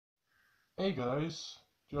Hey guys,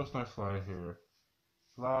 JosephniteFlyer here.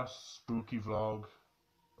 Last spooky vlog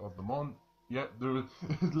of the month. Yep, there was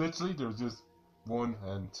literally there was just 1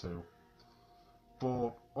 and 2.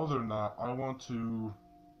 But other than that, I want to,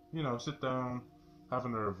 sit down, have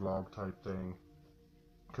another vlog type thing.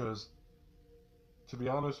 Because, to be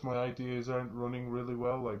honest, my ideas aren't running really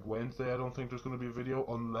well. Like Wednesday, I don't think there's going to be a video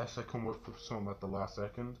unless I come up with something at the last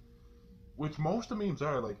second. Which most of the memes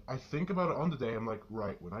are, like, I think about it on the day, I'm like,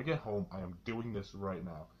 right, when I get home, I am doing this right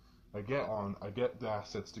now. I get on, I get the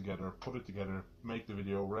assets together, put it together, make the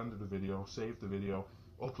video, render the video, save the video,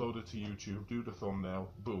 upload it to YouTube, do the thumbnail,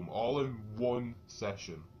 boom, all in one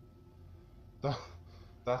session.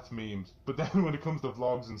 That's memes. But then when it comes to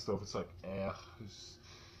vlogs and stuff, it's like,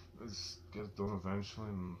 let's get it done eventually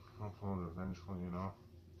and upload it eventually,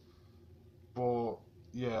 But,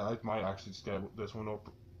 yeah, I might actually just get this one up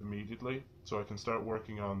immediately, so I can start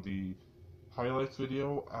working on the highlights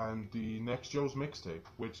video and the next Joe's mixtape,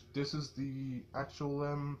 which this is the actual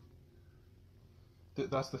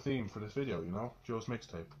that's the theme for this video, Joe's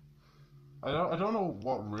mixtape. I don't know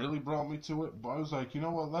what really brought me to it, but I was like, you know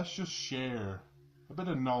what, let's just share a bit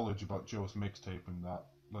of knowledge about Joe's mixtape and that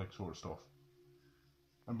sort of stuff.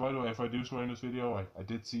 And by the way, if I do swear in this video, I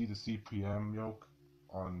did see the CPM yoke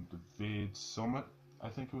on the Vid Summit, I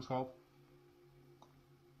think it was called.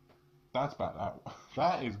 That's bad out.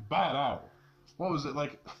 That is bad out. What was it,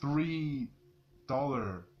 like $3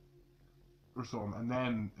 or something? And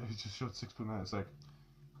then it just showed 6.9. It's like,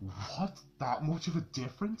 what? That much of a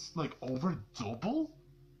difference? Like over double?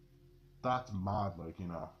 That's mad,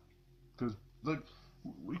 because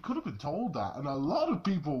we could have been told that, and a lot of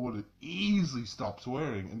people would have easily stopped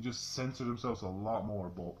swearing and just censored themselves a lot more.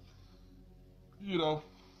 But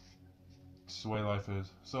it's the way life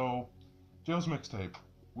is. So, Joe's mixtape.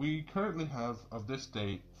 We currently have, of this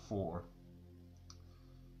date, 4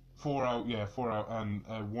 out,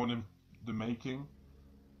 and 1 in the making.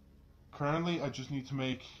 Currently, I just need to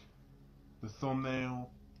make the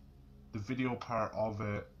thumbnail, the video part of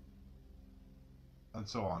it, and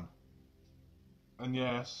so on. And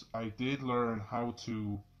yes, I did learn how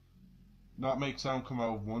to not make sound come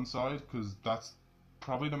out of one side, because that's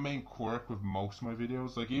probably the main quirk with most of my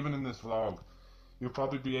videos. Like, even in this vlog, you'll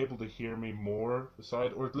probably be able to hear me more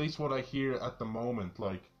aside, or at least what I hear at the moment,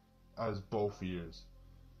 like, as both ears.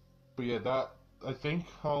 But yeah, that, I think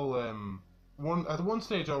I'll, at one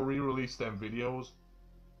stage I'll re-release them videos,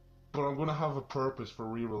 but I'm going to have a purpose for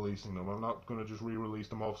re-releasing them. I'm not going to just re-release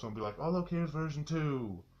them off and be like, oh look, here's version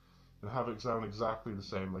 2, and have it sound exactly the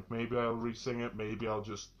same. Like, maybe I'll re-sing it, maybe I'll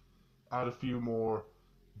just add a few more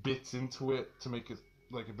bits into it to make it,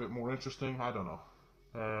 like, a bit more interesting, I don't know.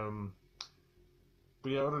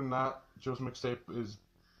 But yeah, other than that, Joe's mixtape is,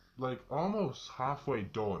 like, almost halfway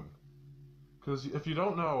done. Because if you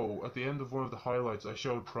don't know, at the end of one of the highlights, I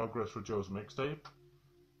showed progress for Joe's mixtape.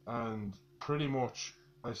 And pretty much,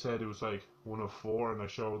 I said it was, like, 1 of 4, and I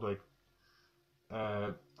showed, like,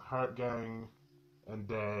 Heart Gang, and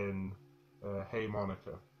then, Hey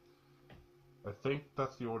Monica. I think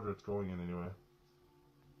that's the order it's going in, anyway.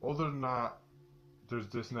 Other than that, there's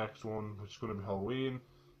this next one, which is going to be Halloween.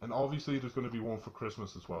 And obviously there's going to be one for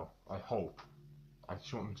Christmas as well. I hope. I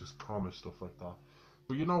shouldn't just promise stuff like that.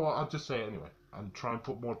 But you know what, I'll just say it anyway. And try and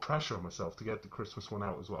put more pressure on myself to get the Christmas one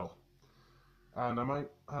out as well. And I might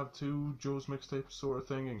have 2 Joe's mixtapes sort of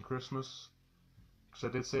thing in Christmas. Because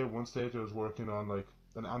I did say at one stage I was working on, like,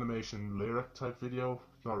 an animation lyric type video.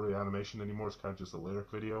 It's not really animation anymore, it's kind of just a lyric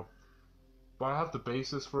video. But I have the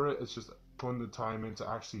basis for it, it's just putting the time in to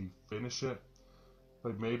actually finish it.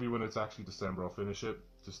 Like, maybe when it's actually December I'll finish it,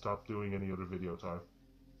 to stop doing any other video time.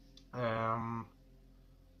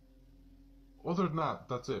 Other than that,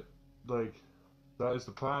 that's it. Like, that is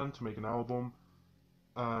the plan, to make an album.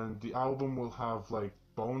 And the album will have, like,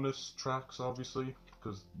 bonus tracks, obviously,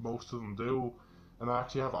 because most of them do. And I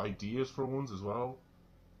actually have ideas for ones as well.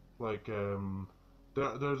 Like,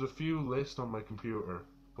 there's a few lists on my computer,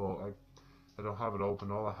 but I don't have it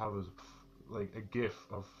open. All I have is, like, a GIF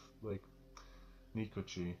of, like,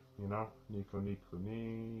 Nikochi, Nico Ni.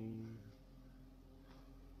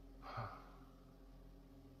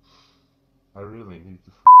 I really need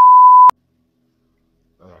to.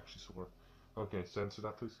 I actually swore. Okay, censor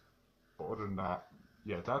that, please. But other than that,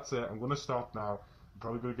 yeah, that's it. I'm gonna stop now. I'm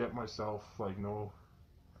probably gonna get myself, like, no,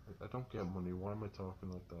 I don't get money. Why am I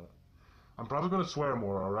talking like that? I'm probably gonna swear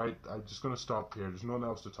more. All right, I'm just gonna stop here. There's nothing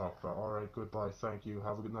else to talk about. All right, goodbye. Thank you.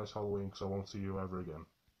 Have a good nice Halloween, because I won't see you ever again.